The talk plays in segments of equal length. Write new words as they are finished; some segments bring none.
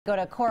Go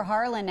to Cor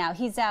Harlan now.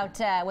 He's out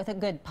with a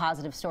good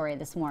positive story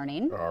this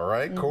morning. All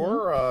right,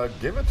 Cor,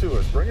 give it to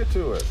us. Bring it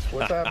to us.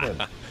 What's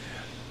happening?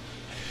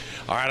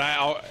 All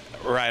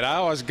right, I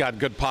always got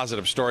good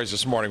positive stories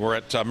this morning. We're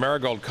at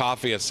Marigold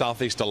Coffee at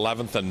Southeast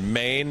 11th and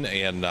Main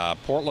in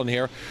Portland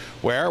here,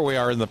 where we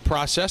are in the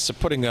process of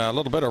putting a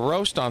little bit of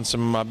roast on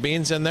some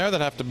beans in there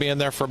that have to be in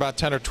there for about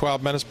 10 or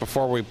 12 minutes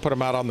before we put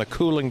them out on the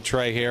cooling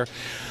tray here.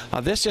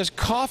 This is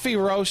coffee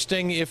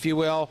roasting, if you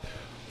will,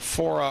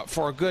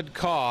 for a good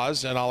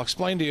cause, and I'll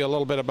explain to you a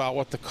little bit about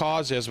what the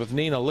cause is with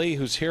Nina Lee,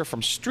 who's here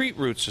from Street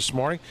Roots this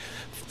morning.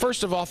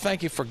 First of all,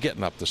 thank you for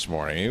getting up this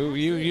morning. You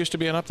used to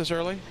being up this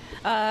early?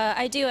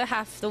 I do it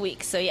half the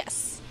week, so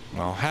yes.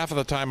 Well, half of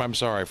the time I'm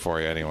sorry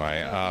for you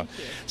anyway.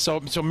 So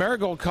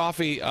Marigold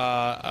Coffee,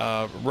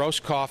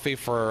 roast coffee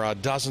for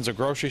dozens of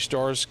grocery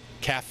stores,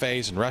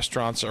 cafes, and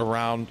restaurants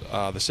around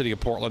the city of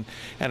Portland,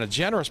 and a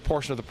generous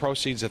portion of the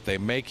proceeds that they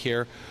make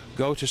here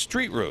go to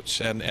Street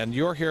Roots. And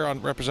you're here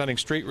on representing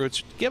Street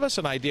Roots. Give us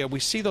an idea. We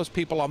see those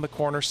people on the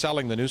corner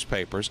selling the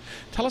newspapers.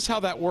 Tell us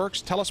how that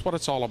works. Tell us what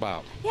it's all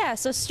about. Yeah,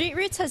 so Street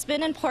Roots has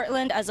been in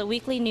Portland as a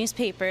weekly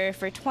newspaper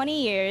for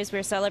 20 years.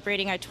 We're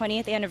celebrating our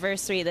 20th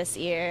anniversary this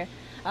year.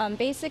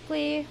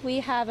 Basically,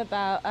 we have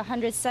about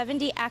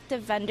 170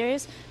 active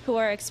vendors who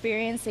are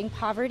experiencing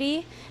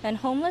poverty and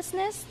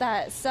homelessness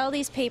that sell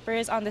these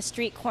papers on the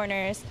street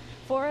corners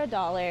for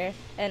 $1,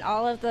 and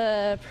all of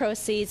the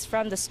proceeds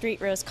from the Street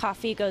Roast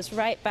coffee goes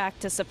right back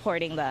to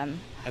supporting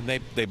them.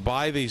 And they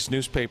buy these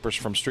newspapers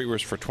from Street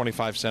Roots for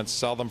 25 cents,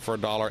 sell them for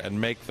 $1,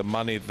 and make the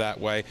money that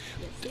way,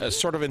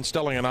 sort of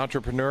instilling an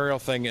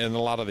entrepreneurial thing in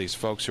a lot of these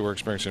folks who are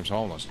experiencing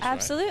homelessness.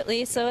 Absolutely.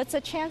 Right? So it's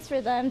a chance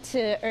for them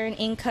to earn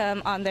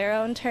income on their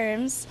own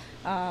terms.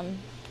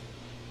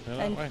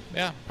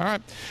 Yeah, all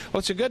right. Well,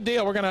 it's a good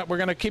deal. We're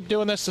gonna keep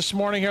doing this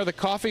morning here. The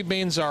coffee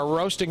beans are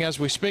roasting as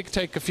we speak.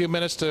 Take a few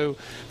minutes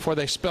before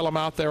they spill them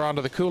out there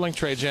onto the cooling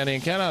tray, Jenny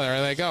and Ken.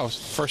 There they go.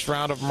 First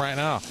round of them right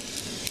now.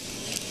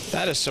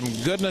 That is some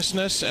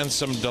goodnessness and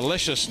some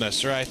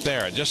deliciousness right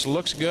there. It just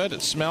looks good.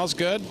 It smells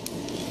good.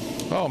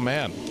 Oh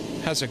man,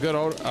 has a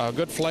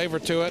good flavor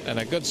to it and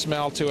a good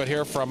smell to it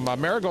here from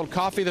Marigold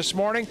Coffee this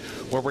morning,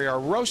 where we are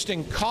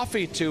roasting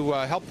coffee to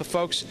help the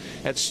folks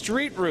at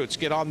Street Roots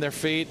get on their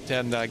feet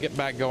and get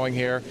back going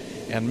here.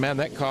 And man,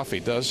 that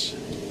coffee does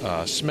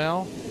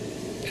smell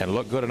and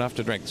look good enough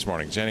to drink this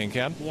morning. Jenny and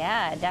Ken?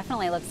 Yeah, it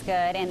definitely looks good,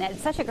 and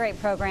it's such a great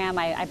program.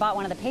 I bought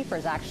one of the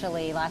papers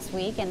actually last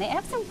week, and they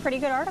have some pretty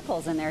good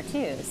articles in there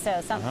too,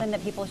 so something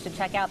that people should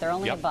check out. They're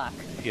only $1.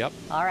 Yep.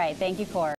 All right, thank you, Cor.